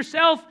believe in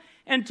yourself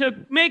And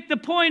to make the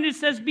point, it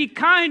says, be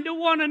kind to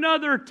one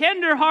another,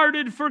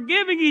 tenderhearted,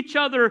 forgiving each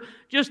other,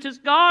 just as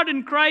God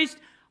in Christ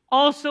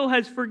also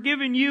has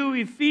forgiven you,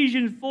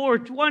 Ephesians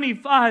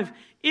 4:25.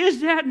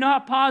 Is that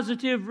not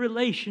positive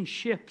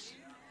relationships?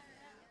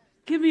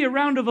 Give me a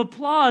round of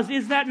applause.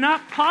 Is that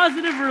not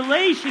positive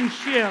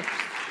relationships?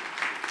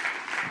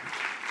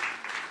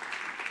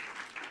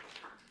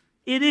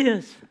 It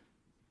is.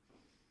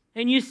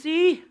 And you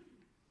see,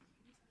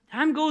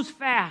 time goes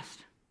fast.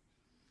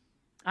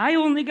 I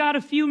only got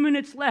a few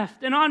minutes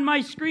left, and on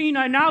my screen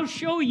I now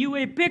show you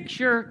a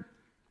picture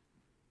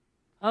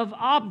of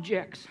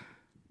objects.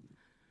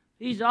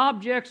 These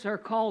objects are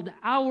called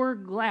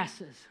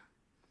hourglasses.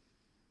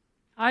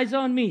 Eyes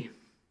on me.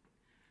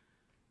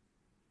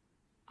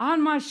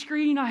 On my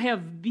screen I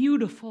have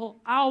beautiful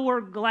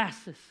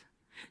hourglasses.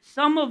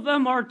 Some of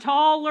them are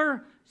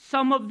taller,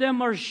 some of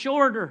them are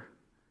shorter.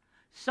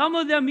 Some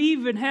of them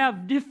even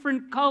have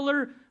different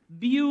color,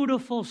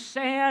 beautiful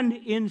sand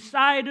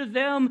inside of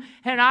them,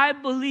 and I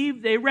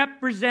believe they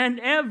represent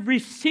every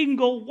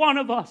single one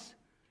of us.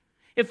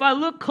 If I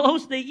look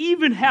close, they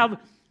even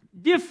have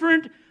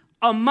different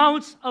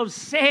amounts of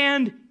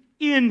sand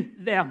in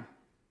them.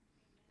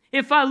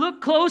 If I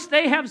look close,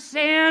 they have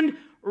sand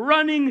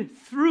running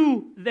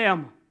through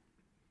them.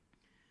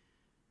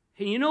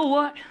 And you know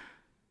what?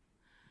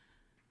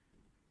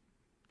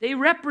 They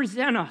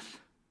represent us.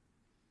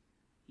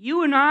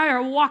 You and I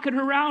are walking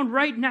around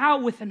right now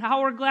with an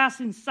hourglass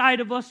inside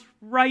of us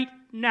right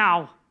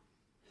now.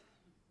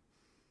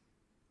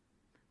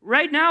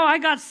 Right now, I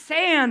got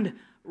sand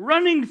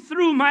running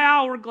through my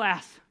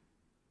hourglass.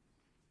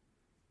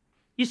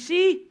 You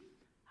see,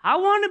 I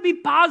want to be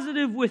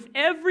positive with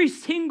every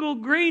single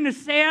grain of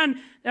sand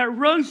that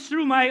runs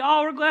through my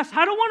hourglass.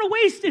 I don't want to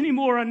waste any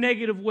more on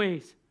negative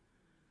ways.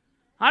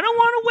 I don't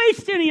want to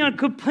waste any on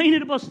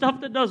complaining about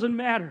stuff that doesn't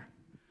matter.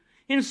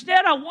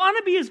 Instead, I want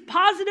to be as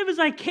positive as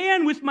I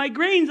can with my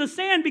grains of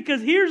sand,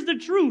 because here's the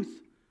truth.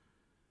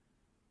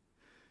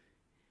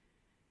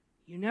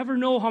 You never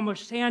know how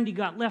much sand you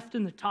got left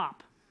in the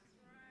top.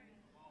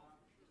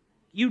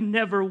 You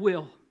never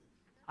will.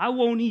 I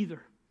won't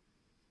either.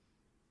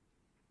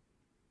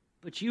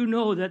 But you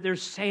know that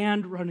there's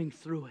sand running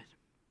through it.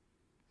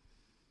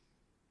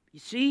 You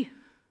see,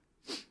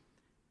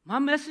 my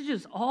message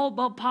is all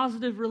about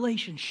positive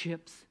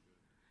relationships.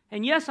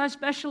 And yes, I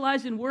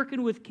specialize in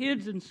working with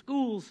kids in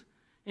schools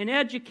and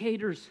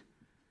educators.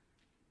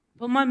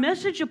 But my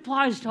message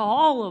applies to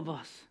all of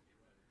us.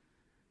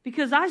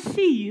 Because I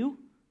see you.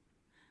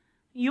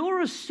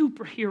 You're a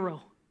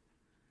superhero.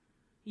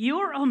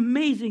 You're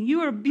amazing.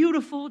 You are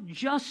beautiful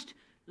just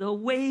the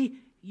way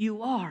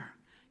you are.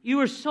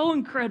 You are so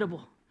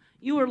incredible.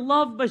 You are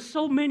loved by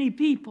so many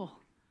people.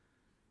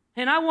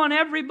 And I want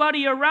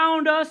everybody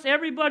around us,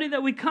 everybody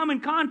that we come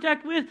in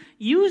contact with,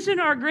 using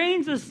our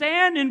grains of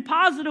sand in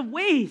positive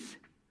ways.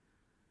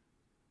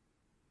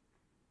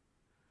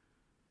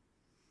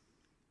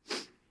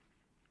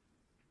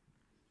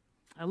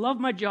 I love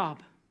my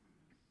job.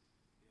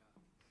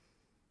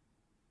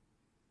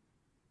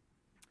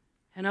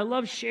 And I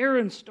love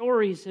sharing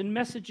stories and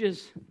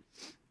messages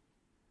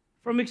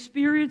from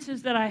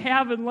experiences that I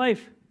have in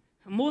life.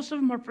 And most of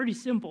them are pretty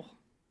simple.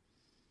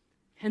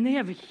 And they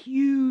have a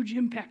huge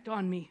impact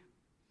on me.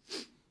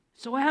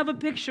 So I have a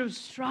picture of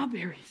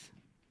strawberries.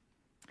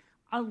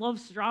 I love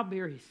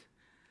strawberries.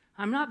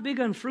 I'm not big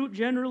on fruit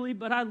generally,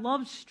 but I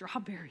love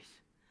strawberries.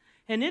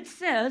 And it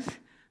says,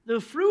 the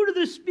fruit of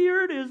the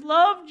Spirit is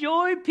love,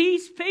 joy,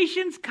 peace,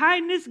 patience,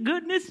 kindness,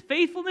 goodness,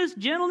 faithfulness,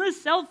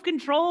 gentleness,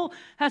 self-control.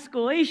 That's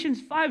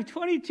Galatians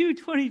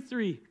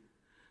 5:22-23.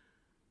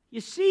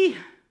 You see,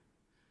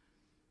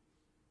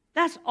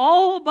 that's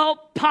all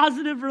about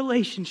positive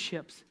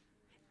relationships.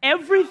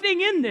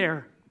 Everything in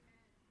there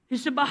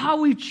is about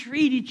how we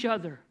treat each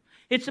other.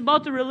 It's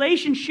about the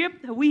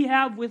relationship that we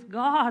have with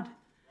God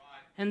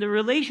and the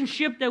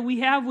relationship that we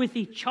have with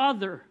each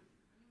other.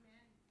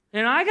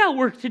 And I got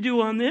work to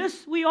do on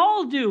this. We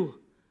all do.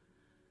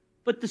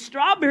 But the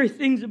strawberry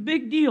thing's a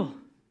big deal.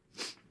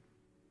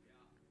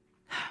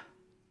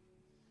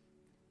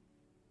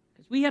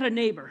 Because we had a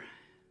neighbor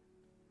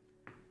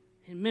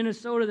in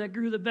Minnesota that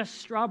grew the best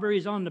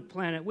strawberries on the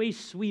planet, way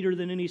sweeter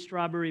than any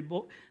strawberry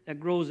that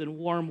grows in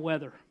warm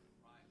weather.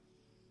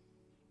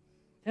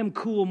 Them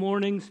cool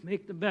mornings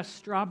make the best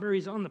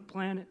strawberries on the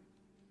planet.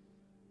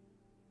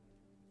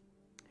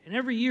 And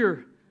every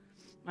year,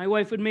 my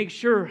wife would make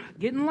sure,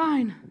 get in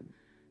line,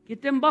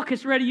 get them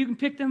buckets ready, you can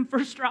pick them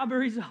first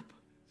strawberries up.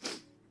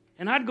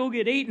 And I'd go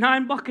get 8,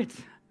 9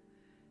 buckets.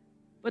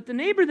 But the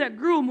neighbor that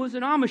grew them was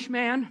an Amish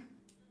man.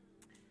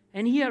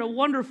 And he had a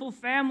wonderful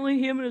family,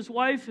 him and his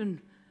wife, and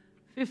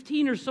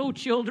 15 or so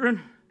children.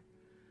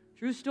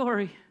 True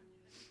story.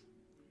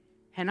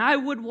 And I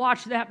would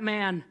watch that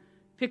man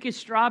pick his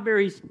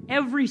strawberries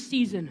every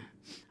season.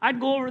 I'd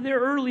go over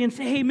there early and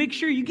say, hey, make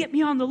sure you get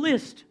me on the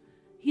list.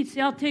 He'd say,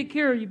 I'll take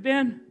care of you,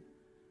 Ben.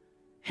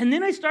 And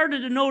then I started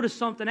to notice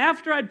something.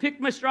 After I'd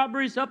picked my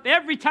strawberries up,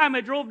 every time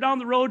I drove down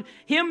the road,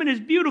 him and his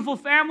beautiful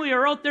family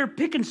are out there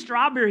picking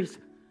strawberries.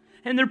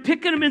 And they're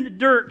picking them in the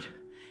dirt.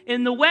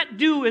 in the wet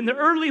dew in the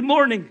early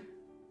morning.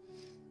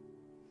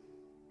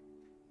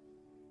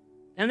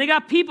 And they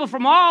got people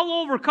from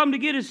all over come to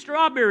get his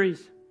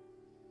strawberries.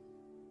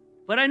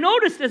 But I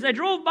noticed as I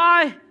drove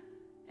by,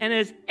 and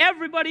as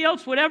everybody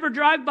else would ever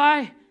drive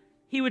by,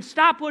 he would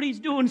stop what he's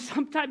doing,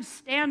 sometimes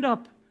stand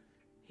up.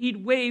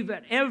 He'd wave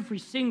at every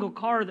single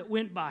car that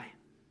went by.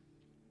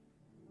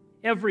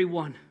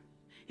 Everyone.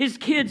 His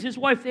kids, his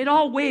wife, they'd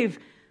all wave.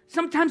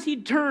 Sometimes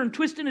he'd turn,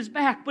 twisting his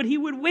back, but he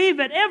would wave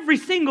at every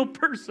single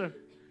person.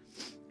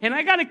 And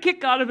I got a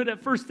kick out of it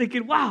at first,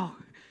 thinking, wow,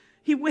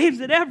 he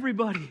waves at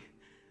everybody.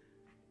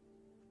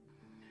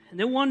 And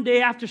then one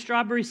day after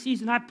strawberry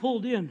season, I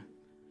pulled in.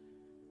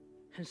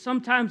 And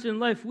sometimes in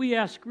life, we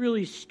ask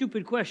really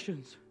stupid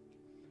questions.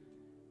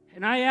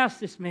 And I asked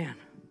this man,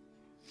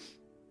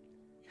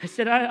 I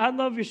said, I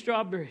love your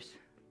strawberries.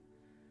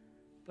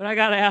 But I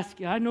got to ask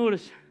you, I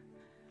notice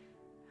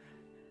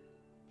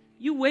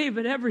you wave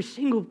at every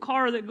single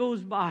car that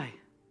goes by.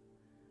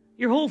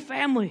 Your whole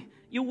family,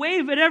 you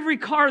wave at every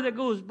car that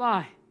goes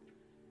by.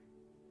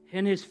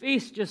 And his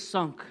face just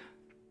sunk.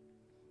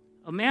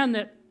 A man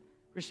that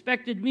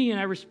respected me and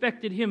I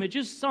respected him, it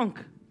just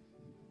sunk.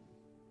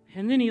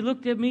 And then he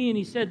looked at me and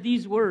he said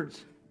these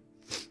words.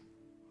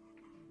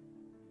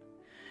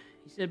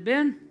 He said,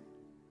 Ben,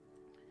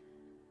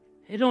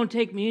 it don't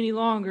take me any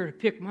longer to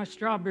pick my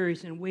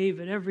strawberries and wave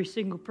at every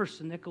single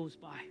person that goes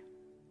by.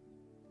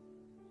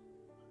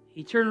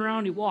 He turned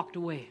around, he walked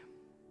away.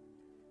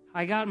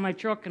 I got in my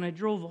truck and I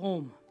drove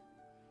home.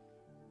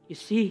 You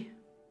see,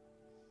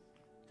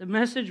 the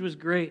message was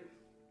great.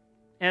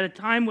 At a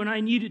time when I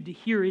needed to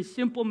hear a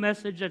simple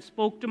message that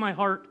spoke to my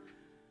heart.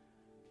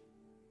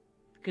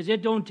 Because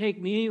it don't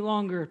take me any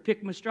longer to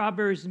pick my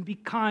strawberries and be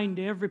kind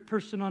to every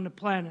person on the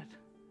planet.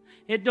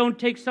 It don't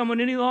take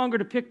someone any longer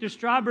to pick their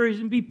strawberries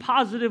and be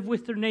positive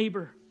with their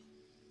neighbor.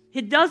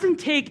 It doesn't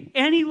take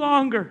any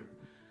longer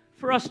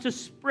for us to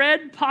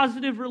spread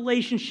positive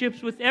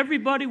relationships with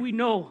everybody we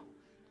know.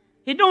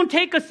 It don't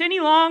take us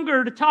any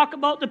longer to talk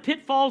about the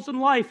pitfalls in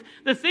life,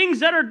 the things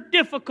that are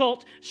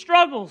difficult,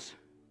 struggles,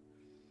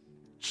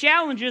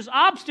 challenges,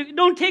 obstacles. It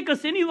don't take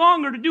us any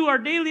longer to do our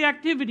daily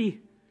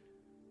activity.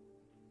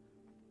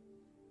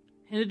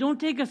 And it don't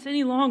take us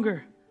any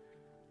longer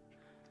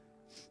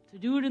to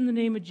do it in the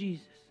name of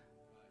Jesus.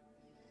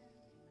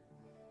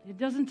 It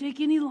doesn't take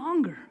any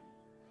longer.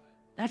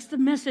 That's the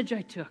message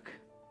I took.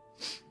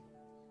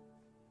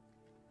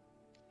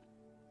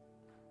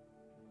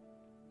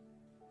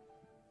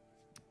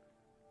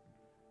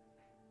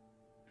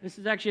 This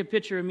is actually a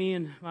picture of me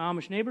and my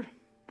Amish neighbor.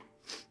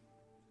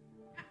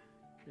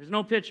 There's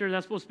no picture.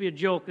 That's supposed to be a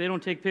joke. They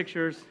don't take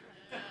pictures.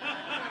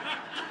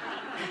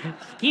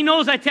 He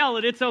knows I tell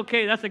it. It's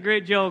okay. That's a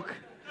great joke.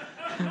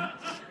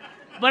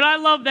 But I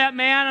love that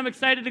man. I'm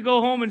excited to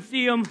go home and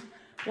see him.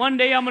 One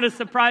day I'm going to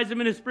surprise him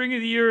in the spring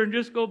of the year and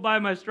just go buy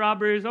my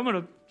strawberries. I'm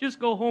going to just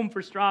go home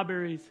for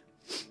strawberries.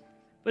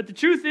 But the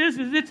truth is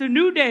it's a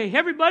new day.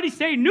 Everybody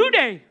say new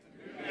day.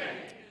 New day.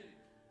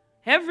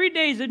 Every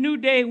day is a new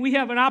day. We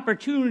have an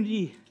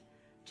opportunity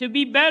to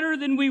be better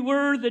than we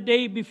were the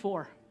day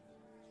before.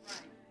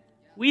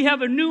 We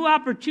have a new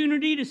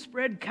opportunity to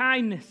spread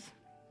kindness.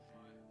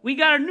 We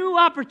got a new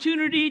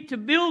opportunity to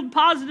build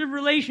positive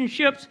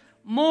relationships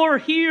more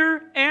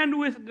here and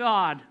with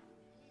God.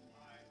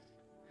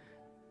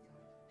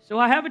 So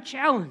I have a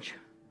challenge.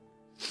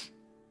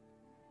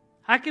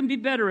 I can be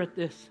better at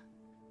this.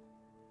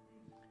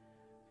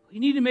 We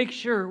need to make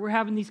sure we're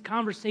having these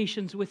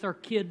conversations with our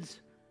kids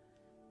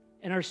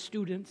and our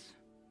students.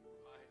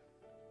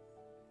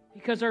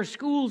 Because our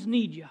schools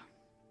need you.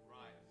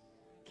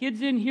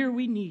 Kids in here,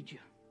 we need you.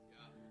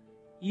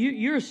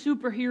 You're a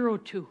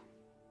superhero too.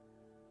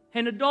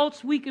 And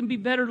adults, we can be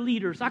better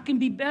leaders. I can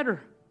be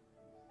better.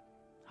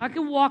 I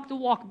can walk the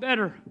walk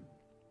better.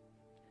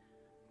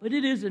 But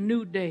it is a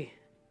new day.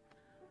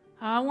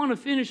 I want to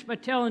finish by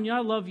telling you I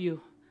love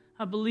you.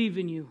 I believe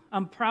in you.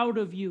 I'm proud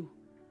of you.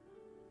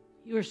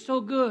 You are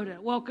so good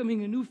at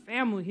welcoming a new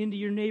family into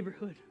your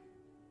neighborhood.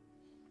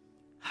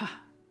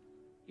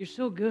 You're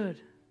so good.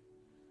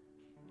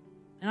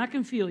 And I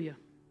can feel you.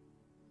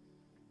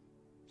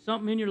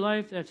 Something in your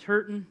life that's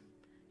hurting.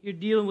 You're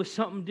dealing with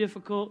something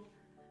difficult.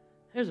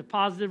 There's a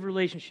positive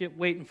relationship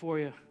waiting for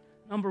you.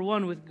 Number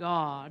one, with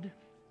God.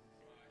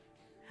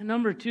 And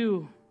number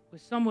two,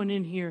 with someone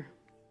in here.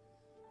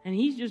 And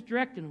He's just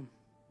directing them.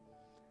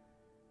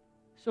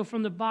 So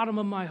from the bottom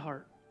of my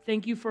heart,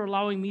 thank you for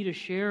allowing me to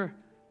share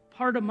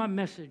part of my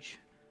message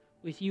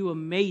with you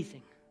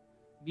amazing,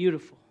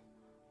 beautiful,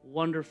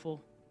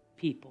 wonderful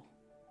people.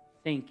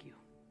 Thank you.